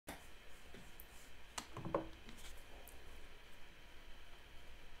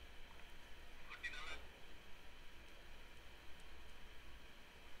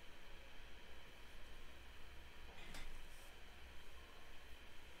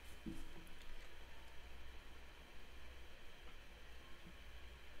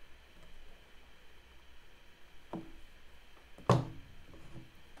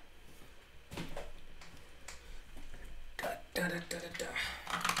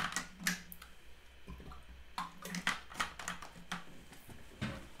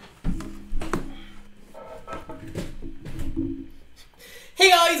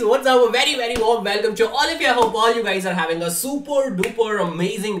guys, what's up? A very warm welcome to all of you. I hope all you guys are having a super duper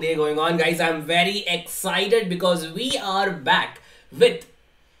amazing day going on. Guys, I'm very excited because we are back with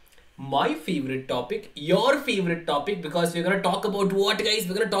my favorite topic, your favorite topic, because we're gonna talk about what, guys?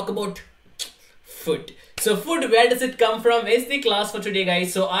 We're gonna talk about food. So food, where does it come from, is the class for today,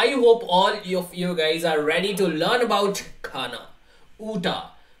 guys. So I hope all of you guys are ready to learn about khana,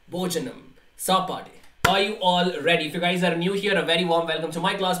 uta, bhojanam, sapade. Are you all ready? If you guys are new here, a very warm welcome to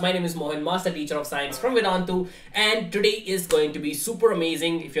my class. My name is Mohan, Master Teacher of Science from Vedantu, and today is going to be super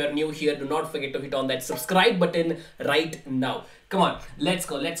amazing. If you're new here, do not forget to hit on that subscribe button right now. Come on, let's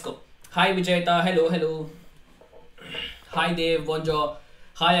go. Hi Vijayata, hello. Hi Dev, bonjour.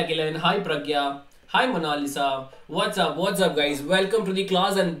 Hi Agilan, hi Pragya, hi Mona Lisa. What's up guys? Welcome to the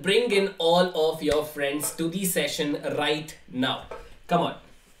class and bring in all of your friends to the session right now. Come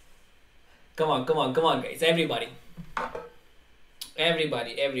on guys, everybody.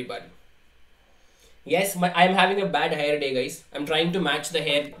 Yes, I'm having a bad hair day, guys. I'm trying to match the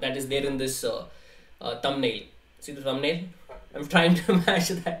hair that is there in this thumbnail. See the thumbnail? I'm trying to match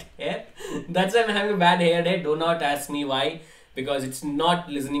that hair. That's why I'm having a bad hair day. Do not ask me why, because it's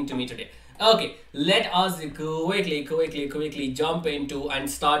not listening to me today. Okay, let us quickly jump into and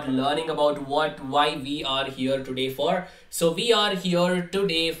start learning about why we are here today for. So we are here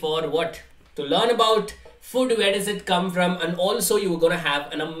today for what? To learn about food, where does it come from, and also you're gonna have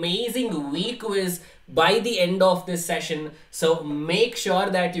an amazing week quiz by the end of this session. So make sure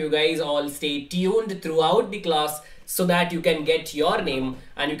that you guys all stay tuned throughout the class so that you can get your name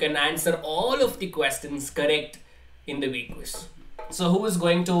and you can answer all of the questions correct in the week quiz. So who is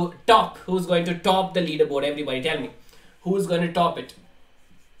going to top? Who's going to top the leaderboard? Everybody tell me. Who's going to top it?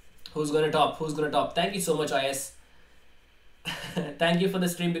 Who's going to top? Thank you so much, IS. Thank you for the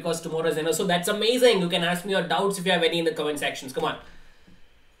stream, because tomorrow is so that's amazing. You can ask me your doubts if you have any in the comment sections. Come on.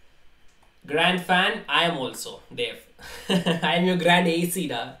 Grand fan, I am also Dev. I am your grand AC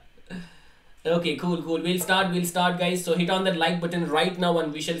da. Okay, cool. We'll start guys. So hit on that like button right now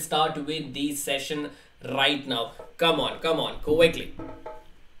and we shall start with the session right now. Come on, quickly.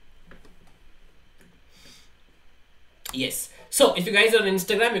 Yes. So if you guys are on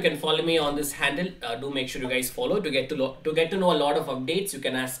Instagram, you can follow me on this handle. Do make sure you guys follow to get to know a lot of updates. You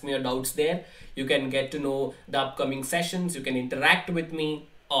can ask me your doubts there. You can get to know the upcoming sessions. You can interact with me,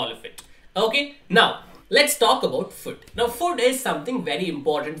 all of it. Okay. Now let's talk about food. Now food is something very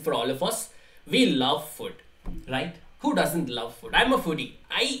important for all of us. We love food, right? Who doesn't love food? I'm a foodie.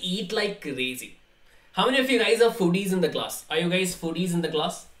 I eat like crazy. How many of you guys are foodies in the class? Are you guys foodies in the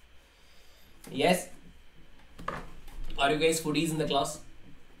class? Yes. Are you guys foodies in the class?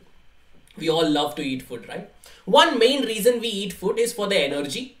 We all love to eat food, right? One main reason we eat food is for the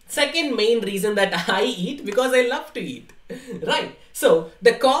energy. Second main reason that I eat, because I love to eat, right? So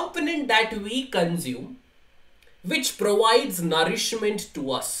the component that we consume, which provides nourishment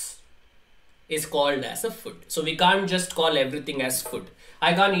to us, is called as a food. So we can't just call everything as food.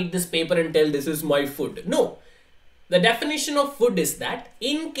 I can't eat this paper and tell this is my food. No. The definition of food is that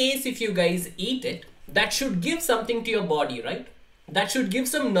in case if you guys eat it, that should give something to your body, right? That should give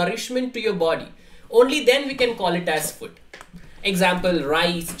some nourishment to your body. Only then we can call it as food. Example,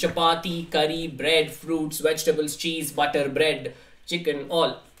 rice, chapati, curry, bread, fruits, vegetables, cheese, butter, bread, chicken,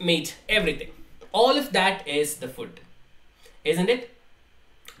 all, meat, everything. All of that is the food. Isn't it?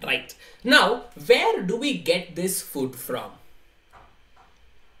 Right. Now, where do we get this food from?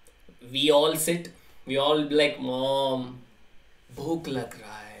 We all sit, we all be like, Mom, bhook lag raha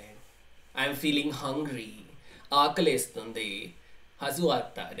hai. I'm feeling hungry. Aakalestundi. Hasu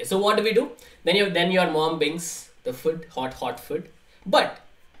aata hai. So what do? Then your mom brings the food, hot food. But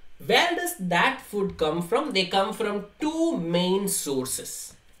where does that food come from? They come from two main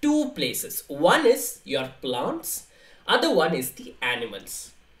sources, two places. One is your plants, other one is the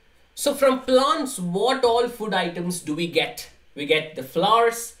animals. So from plants, what all food items do we get? We get the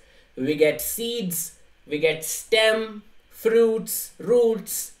flowers, we get seeds, we get stem, fruits,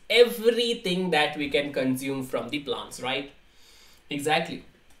 roots, everything that we can consume from the plants, right? Exactly.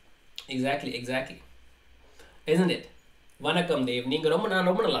 Isn't it? Vanakkam Dev, neenga romba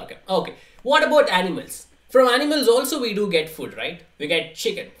nalla irukka. Okay. What about animals? From animals also we do get food, right? We get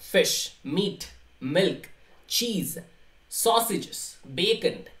chicken, fish, meat, milk, cheese, sausages,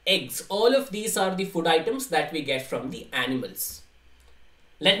 bacon, eggs. All of these are the food items that we get from the animals.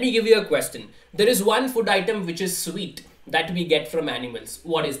 Let me give you a question. There is one food item which is sweet that we get from animals.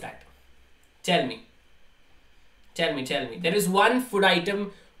 What is that? Tell me. There is one food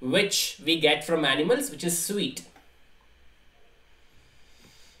item which we get from animals which is sweet.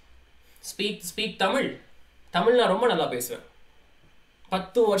 Speak Tamil. Tamil na romba nalla pesuven.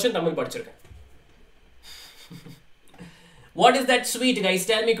 10 வருஷம் தமிழ் படிச்சிருக்கேன். What is that sweet, guys?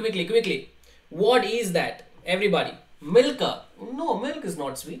 Tell me quickly. What is that? Everybody. Milk. No, milk is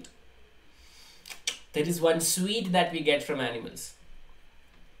not sweet. There is one sweet that we get from animals.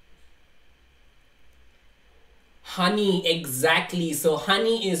 Honey, exactly. So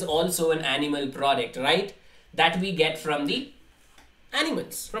honey is also an animal product, right? That we get from the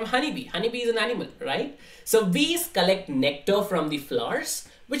animals, from honeybee. Honeybee is an animal, right? So bees collect nectar from the flowers,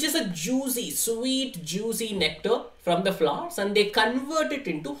 which is a juicy, sweet, juicy nectar from the flowers, and they convert it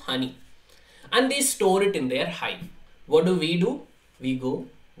into honey. And they store it in their hive. What do? We go,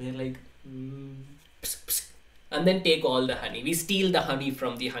 we're like, pss, pss, and then take all the honey. We steal the honey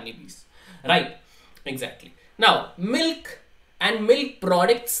from the honeybees, right? Exactly. Now, milk and milk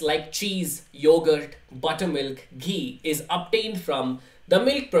products like cheese, yogurt, buttermilk, ghee is obtained from the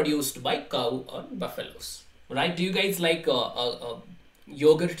milk produced by cow or buffaloes, right? Do you guys like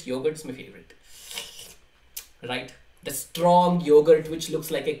yogurt? Yogurt's my favorite, right? The strong yogurt which looks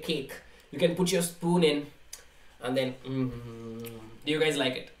like a cake. You can put your spoon in and then, do you guys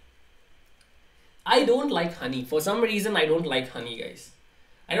like it? I don't like honey. For some reason, I don't like honey, guys.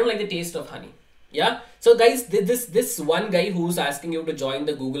 I don't like the taste of honey. Yeah. So guys, this one guy who's asking you to join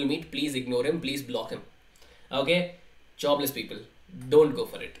the Google Meet, please ignore him. Please block him. Okay. Jobless people, don't go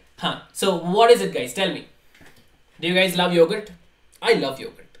for it. So what is it, guys? Tell me. Do you guys love yogurt? I love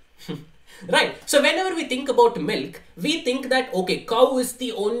yogurt. Right. So whenever we think about milk, we think that, okay, cow is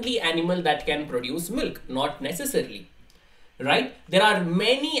the only animal that can produce milk. Not necessarily. Right? There are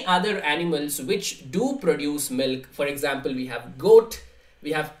many other animals which do produce milk. For example, we have goat,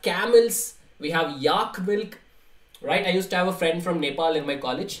 we have camels, we have yak milk, right? I used to have a friend from Nepal in my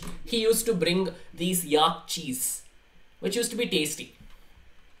college. He used to bring these yak cheese, which used to be tasty.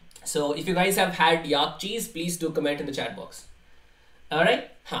 So if you guys have had yak cheese, please do comment in the chat box. All right.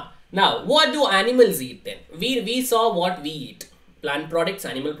 Now, what do animals eat then? We saw what we eat. Plant products,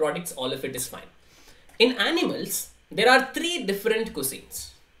 animal products, all of it is fine. In animals, there are 3 different cuisines.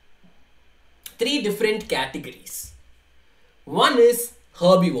 3 different categories. One is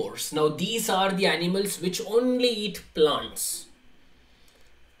herbivores. Now these are the animals which only eat plants.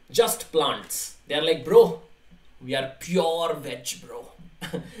 Just plants. They are like, bro, we are pure veg, bro.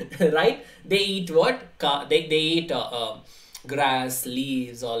 Right? They eat what? They eat grass,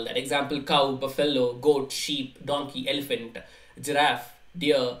 leaves, all that. Example, cow, buffalo, goat, sheep, donkey, elephant, giraffe,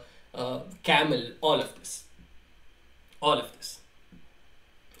 deer, camel, all of this. All of this.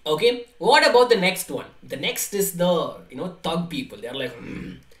 Okay, what about the next one? The next is the, thug people. They are like,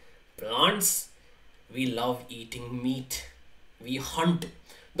 plants, we love eating meat. We hunt.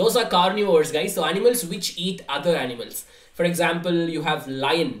 Those are carnivores, guys. So animals which eat other animals. For example, you have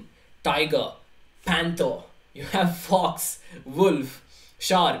lion, tiger, panther. You have fox, wolf,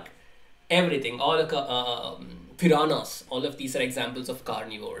 shark, everything. All piranhas. All of these are examples of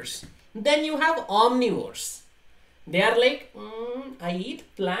carnivores. Then you have omnivores. They are like, I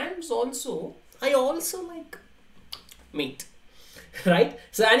eat plants also. I also like meat. Right?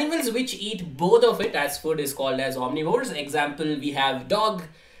 So animals which eat both of it as food is called as omnivores. Example, we have dog,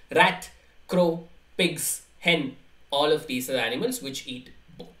 rat, crow, pigs, hen. All of these are animals which eat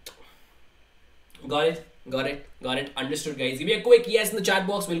both. Got it? Understood, guys? Give me a quick yes in the chat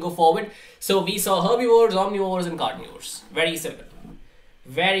box. We'll go forward. So we saw herbivores, omnivores, and carnivores. Very simple.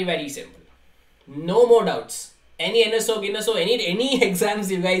 Very, very simple. No more doubts. Any NSO, any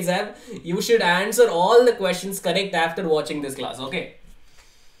exams you guys have, you should answer all the questions correct after watching this class. Okay?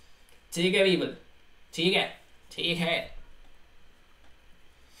 ठीक है people. ठीक है.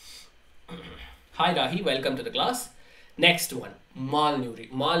 Hi Rahi, welcome to the class. Next one,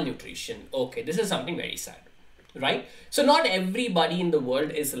 malnutrition. Okay, this is something very sad, right? So not everybody in the world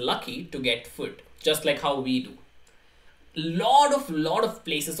is lucky to get food, just like how we do. Lot of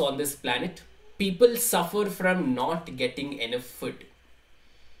places on this planet, people suffer from not getting enough food,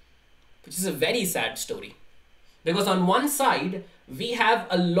 which is a very sad story. Because on one side, we have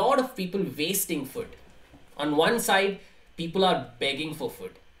a lot of people wasting food. On one side, people are begging for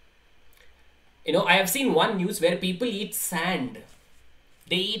food. I have seen one news where people eat sand.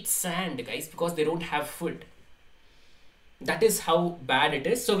 They eat sand, guys, because they don't have food. That is how bad it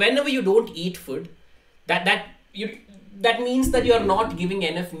is. So whenever you don't eat food, that means that you are not giving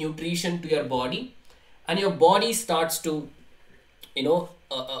enough nutrition to your body, and your body starts to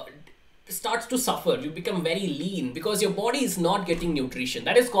suffer. You become very lean because your body is not getting nutrition.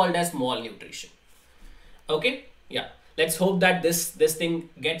 That is called as malnutrition. Okay, yeah, let's hope that this thing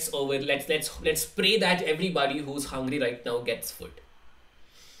gets over. Let's pray that everybody who's hungry right now gets food.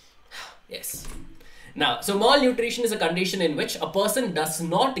 Yes. Now, so malnutrition is a condition in which a person does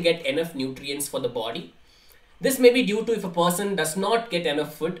not get enough nutrients for the body. This may be due to if a person does not get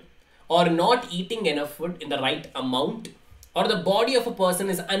enough food or not eating enough food in the right amount, or the body of a person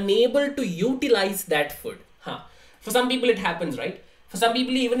is unable to utilize that food. For some people it happens, right? For some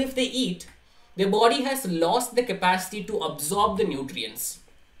people, even if they eat, their body has lost the capacity to absorb the nutrients.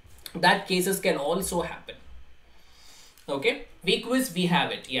 That cases can also happen. Okay, VQuiz, we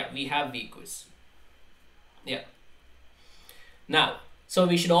have it. Yeah, we have VQuiz. Yeah. Now, so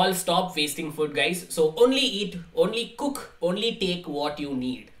we should all stop wasting food, guys. So only eat, only cook, only take what you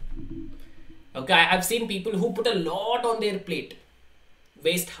need. Okay, I've seen people who put a lot on their plate,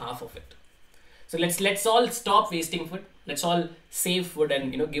 waste half of it. So let's all stop wasting food. Let's all save food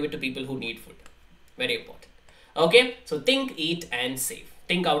and give it to people who need food. Very important. Okay, so think, eat, and save.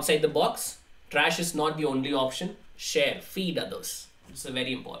 Think outside the box. Trash is not the only option. Share, feed others. It's a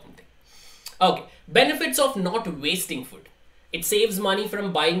very important thing. Okay, benefits of not wasting food. It saves money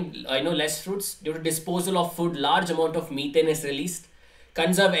from buying less fruits. Due to disposal of food, large amount of methane is released.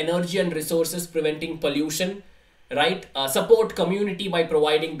 Conserve energy and resources, preventing pollution, right? Support community by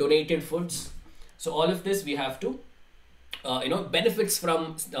providing donated foods. So all of this we have to, benefits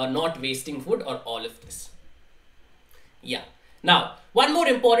from not wasting food, or all of this. Yeah. Now, one more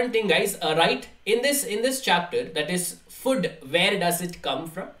important thing, guys, right? In this chapter, that is food, where does it come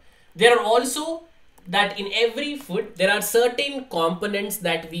from? There are also that in every food, there are certain components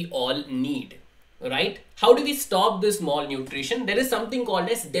that we all need, right? How do we stop this malnutrition? There is something called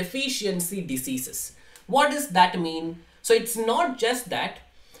as deficiency diseases. What does that mean? So it's not just that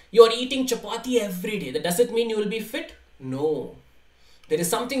you're eating chapati every day. That doesn't mean you will be fit. No. There is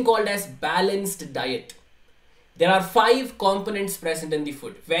something called as balanced diet. There are 5 components present in the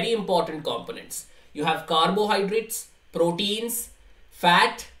food. Very important components. You have carbohydrates, proteins,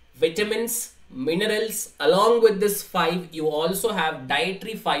 fat, vitamins, minerals. Along with this 5, you also have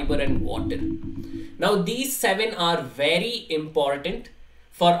dietary fiber and water. Now these 7 are very important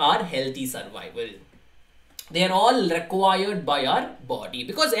for our healthy survival. They are all required by our body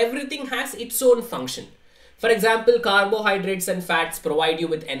because everything has its own function. For example, carbohydrates and fats provide you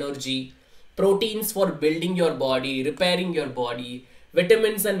with energy, proteins for building your body, repairing your body,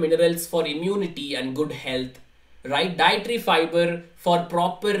 vitamins and minerals for immunity and good health, right? Dietary fiber for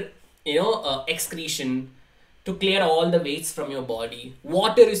proper, excretion, to clear all the waste from your body.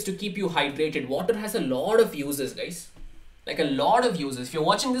 Water is to keep you hydrated. Water has a lot of uses, guys. Like a lot of uses. If you're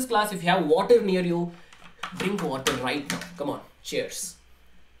watching this class, if you have water near you, drink water right now. Come on. Cheers.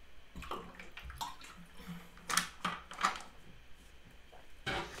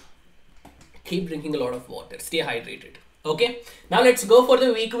 Keep drinking a lot of water. Stay hydrated. Okay. Now let's go for the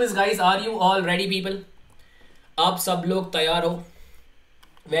VQuiz, guys. Are you all ready, people? आप सब लोग तैयार हो?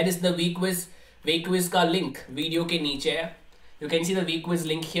 Where is the VQuiz? VQuiz का link video के नीचे है. You can see the VQuiz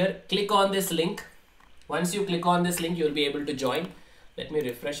link here. Click on this link. Once you click on this link, you'll be able to join. Let me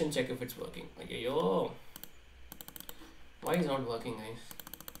refresh and check if it's working. Okay, yo. Why is it not working, guys?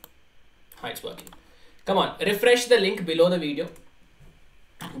 Hi, it's working. Come on, refresh the link below the video.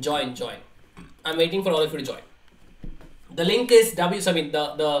 Join. I'm waiting for all of you to join. The link is how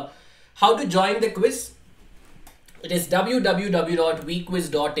to join the quiz. It is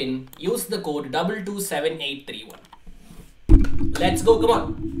www.vquiz.in. Use the code 227831. Let's go, come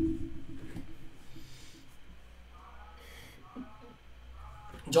on.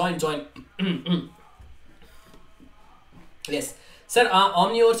 Join. Yes. Sir,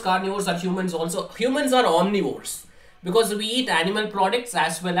 omnivores, carnivores are humans also. Humans are omnivores because we eat animal products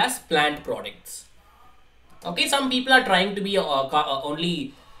as well as plant products. Okay, some people are trying to be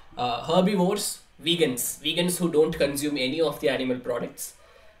only herbivores, vegans who don't consume any of the animal products.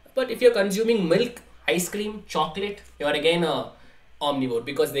 But if you're consuming milk, ice cream, chocolate, you're again a omnivore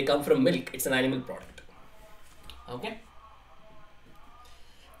because they come from milk. It's an animal product. Okay.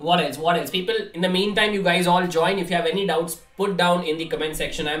 What else? People, in the meantime, you guys all join. If you have any doubts, put down in the comment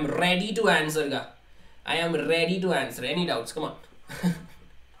section. I am ready to answer. I am ready to answer any doubts. Come on.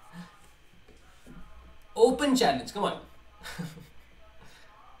 Open challenge. Come on.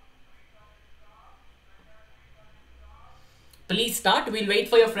 Please start. We'll wait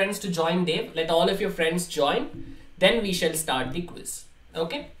for your friends to join, Dave. Let all of your friends join. Then we shall start the quiz.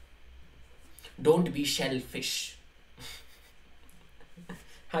 Okay? Don't be shellfish.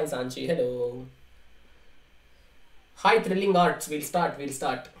 Hi Sanchi, hello. Hi Thrilling Arts, we'll start.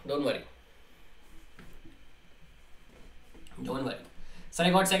 Don't worry. Sir, I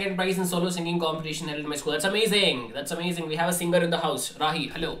got second prize in solo singing competition held in my school. That's amazing. We have a singer in the house.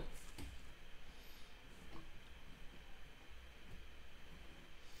 Rahi, hello.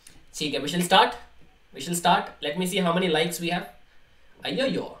 Okay, we shall start. We shall start. Let me see how many likes we have.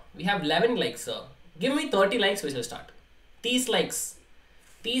 Ayo, we have 11 likes, sir. Give me 30 likes, we shall start. 30 likes.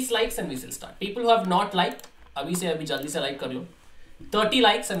 30 likes and we shall start. People who have not liked, अभी जल्दी से like कर लो. 30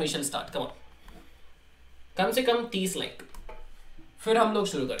 likes and we shall start. Come on. कम से कम 30 like. फिर हम लोग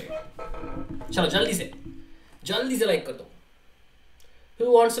शुरू करेंगे. चलो जल्दी से like कर दो.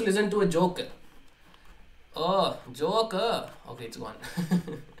 Who wants to listen to a joke? Oh, joke. Okay, it's gone.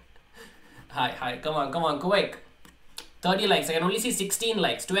 Hi. Come on, quick. 30 likes. I can only see 16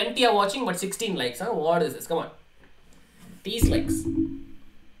 likes. 20 are watching, but 16 likes. Huh? What is this? Come on. 30 likes.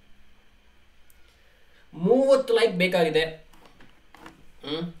 Move to like ಬೇಕಾಗಿದೆ.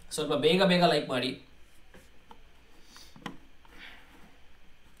 ಸ್ವಲ್ಪ ಬೇಗ like ಮಾಡಿ.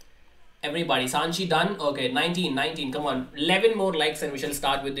 Everybody, Sanchi done? Okay, 19. Come on, 11 more likes and we shall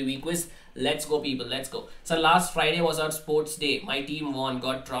start with the week quiz. Let's go, people. Let's go. So last Friday was our sports day. My team won,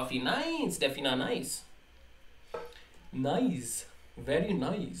 got trophy. Nice, Defina, nice. Nice, very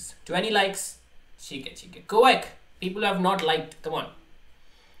nice. 20 likes. Chike. Quick. People who have not liked. Come on.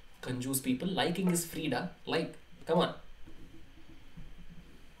 Conjuice people. Liking is free, da. Like. Come on.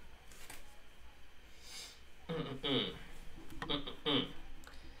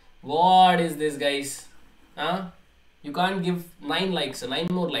 What is this, guys? Huh? You can't give 9 likes, so 9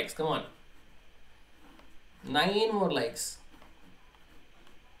 more likes. Come on. 9 more likes.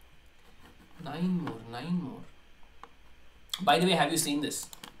 9 more. By the way, have you seen this?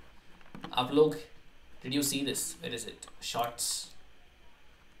 Upload. Did you see this? Where is it? Shots.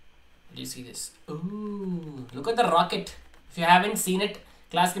 Did you see this? Ooh, look at the rocket. If you haven't seen it,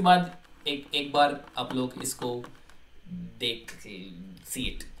 class के बाद एक बार आप लोग इसको see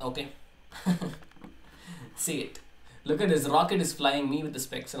it. Okay. See it. Look at this rocket is flying me with the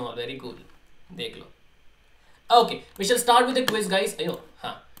specs and all. Very cool. Dekh lo. Okay, we shall start with the quiz, guys.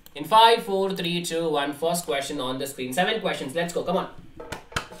 In 5, 4, 3, 2, 1. First question on the screen. 7 questions. Let's go. Come on.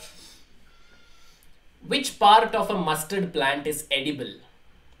 Which part of a mustard plant is edible?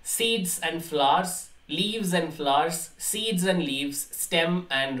 Seeds and flowers, leaves and flowers, seeds and leaves, stem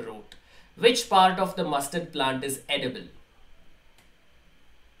and root. Which part of the mustard plant is edible?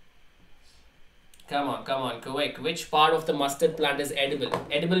 Come on, quick. Which part of the mustard plant is edible?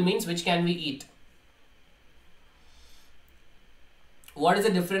 Edible means which can we eat? What is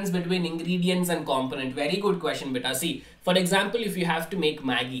the difference between ingredients and component? Very good question, beta. See, for example, if you have to make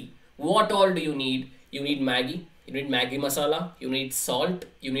Maggi, what all do you need? You need Maggi, you need Maggi masala, you need salt,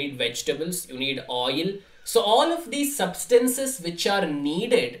 you need vegetables, you need oil. So all of these substances which are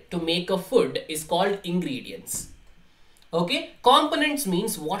needed to make a food is called ingredients. Okay, components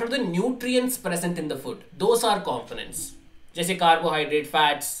means what are the nutrients present in the food. Those are components. Just carbohydrate,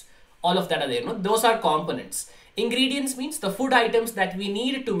 fats, all of that are there. No? Those are components. Ingredients means the food items that we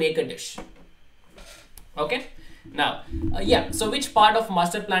need to make a dish. Okay. Now, so which part of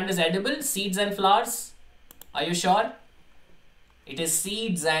mustard plant is edible? Seeds and flowers? Are you sure? It is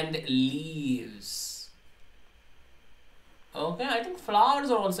seeds and leaves. Okay, I think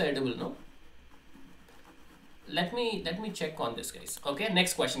flowers are also edible, no? Let me check on this, guys. Okay,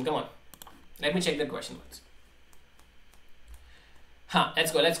 next question. Come on. Let me check the question once.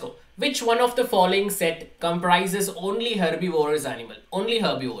 Let's go. Which one of the following set comprises only herbivorous animal? Only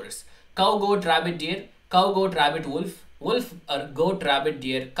herbivores. Cow, goat, rabbit, deer. Cow, goat, rabbit, wolf. Wolf, goat, rabbit,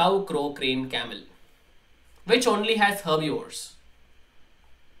 deer. Cow, crow, crane, camel. Which only has herbivores?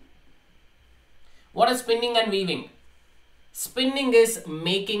 What is spinning and weaving? Spinning is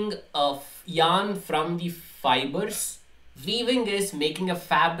making a yarn from the fibers. Weaving is making a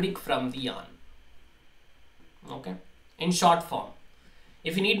fabric from the yarn. Okay, in short form.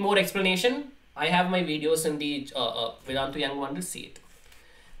 If you need more explanation, I have my videos in the Vedantu Young Wonders. See it.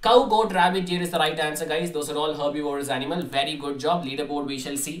 Cow, goat, rabbit, deer is the right answer, guys. Those are all herbivorous animal. Very good job. Leaderboard we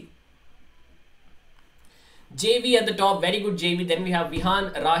shall see. JV at the top. Very good, JV. Then we have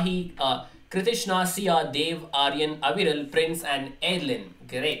Vihan, Rahi, Kritishna, Sia, Dev, Aryan, Aviral, Prince and Erlin.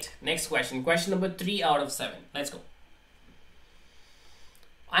 Great. Next question. Question number 3 out of 7. Let's go.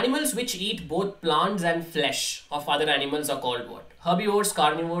 Animals which eat both plants and flesh of other animals are called what? Herbivores,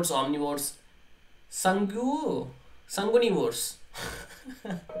 carnivores, omnivores, sangunivores.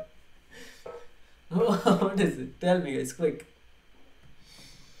 What is it? Tell me, guys, quick.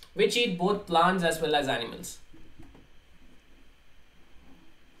 Which eat both plants as well as animals?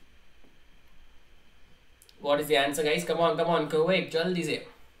 What is the answer, guys? Come on, quick, jaldi se.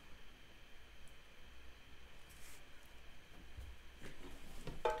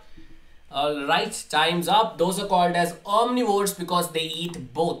 Alright, time's up. Those are called as omnivores because they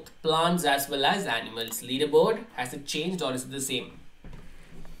eat both plants as well as animals. Leaderboard, has it changed or is it the same?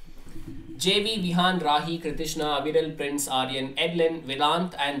 JV, Vihan, Rahi, Kritishna, Aviral, Prince, Aryan, Edlin,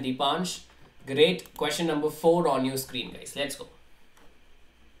 Vedant and Deepansh. Great. Question number 4 on your screen, guys. Let's go.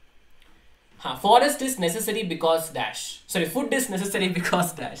 Forest is necessary because dash. Sorry, food is necessary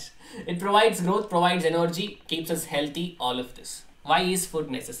because dash. It provides growth, provides energy, keeps us healthy, all of this. Why is food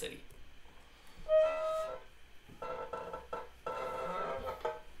necessary?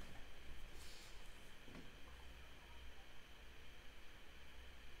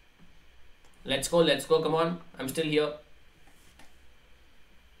 Let's go, come on. I'm still here.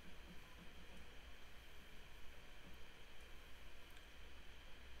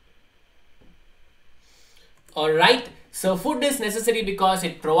 Alright, so food is necessary because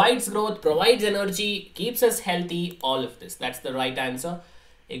it provides growth, provides energy, keeps us healthy, all of this. That's the right answer.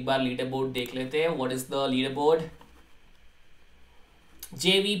 एक बार leaderboard देख लेते हैं. What is the leaderboard?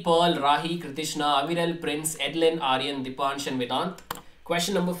 JV, Pearl, Rahi, Kritishna, Aviral, Prince, Edlin, Aryan, Deepansh and Vedant.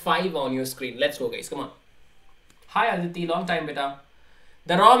 Question number 5 on your screen. Let's go, guys. Come on. Hi Aditi, long time beta.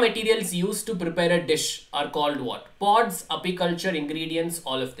 The raw materials used to prepare a dish are called what? Pods, apiculture, ingredients,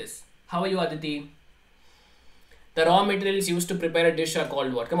 all of this. How are you, Aditi? The raw materials used to prepare a dish are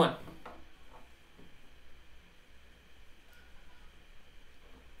called what? Come on.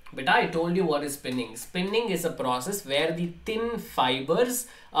 Beta, I told you what is spinning. Spinning is a process where the thin fibers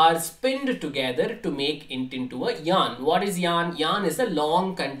are spinned together to make it into a yarn. What is yarn? Yarn is a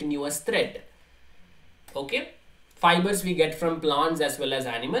long continuous thread. Okay. Fibers we get from plants as well as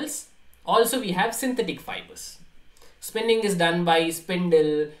animals. Also we have synthetic fibers. Spinning is done by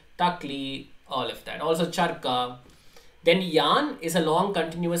spindle, takli, all of that. Also charka. Then yarn is a long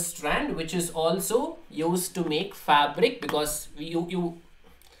continuous strand which is also used to make fabric, because you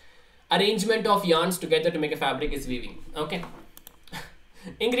arrangement of yarns together to make a fabric is weaving. Okay.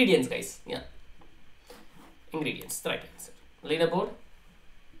 Ingredients, guys. Yeah. Ingredients. Right answer. Leaderboard.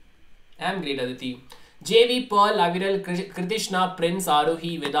 I'm great, Aditi. JV, Pearl, Aviral, Kritishna, Prince,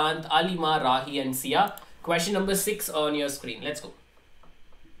 Arohi, Vedant, Alima, Rahi and Sia. Question number 6 on your screen. Let's go.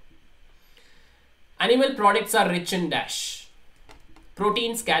 Animal products are rich in dash.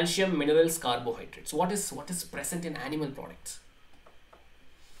 Proteins, calcium, minerals, carbohydrates. What is present in animal products?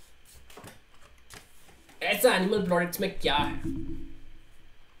 ऐसा animal products में क्या है?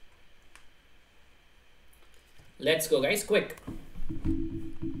 Let's go, guys. Quick.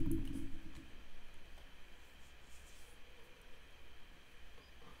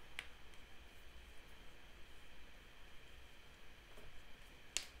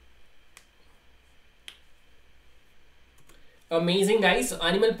 Amazing, guys. So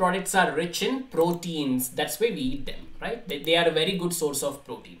animal products are rich in proteins. That's why we eat them, right? They are a very good source of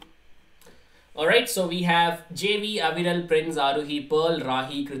protein. Alright, so we have JV, Aviral, Prince, Aruhi, Pearl,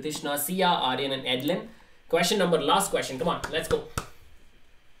 Rahi, Kritishna, Sia, Aryan and Edlin. Last question. Come on, let's go.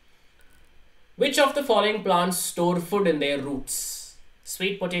 Which of the following plants store food in their roots?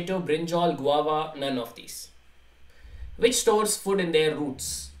 Sweet potato, brinjal, guava, none of these. Which stores food in their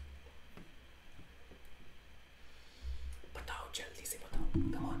roots?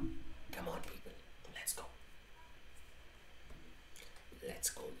 Come on, people. Let's go.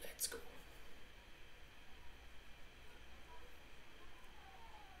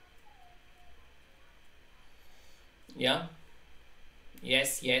 Yeah.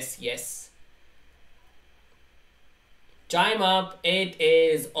 Yes. Time up. It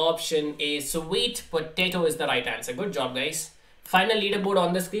is option A. Sweet potato is the right answer. Good job, guys. Final leaderboard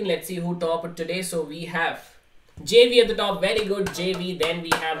on the screen. Let's see who topped today. So we have JV at the top. Very good, JV. Then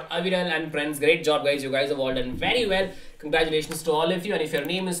we have Aviral and Prince. Great job, guys. You guys have all done very well. Congratulations to all of you. And if your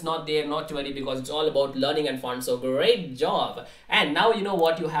name is not there, not to worry, because it's all about learning and fun. So great job. And now you know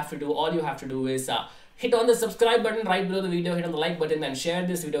what you have to do. All you have to do is hit on the subscribe button right below the video, hit on the like button and share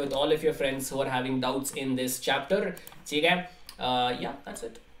this video with all of your friends who are having doubts in this chapter. Yeah, that's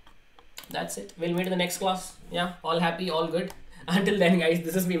it. We'll meet in the next class. Yeah, all happy, all good. Until then, guys,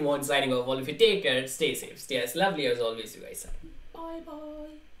 this is me, Mohan, signing off. All of you take care, stay safe, stay as lovely as always you guys are.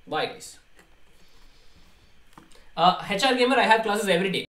 Bye, guys. HR Gamer, I have classes every day.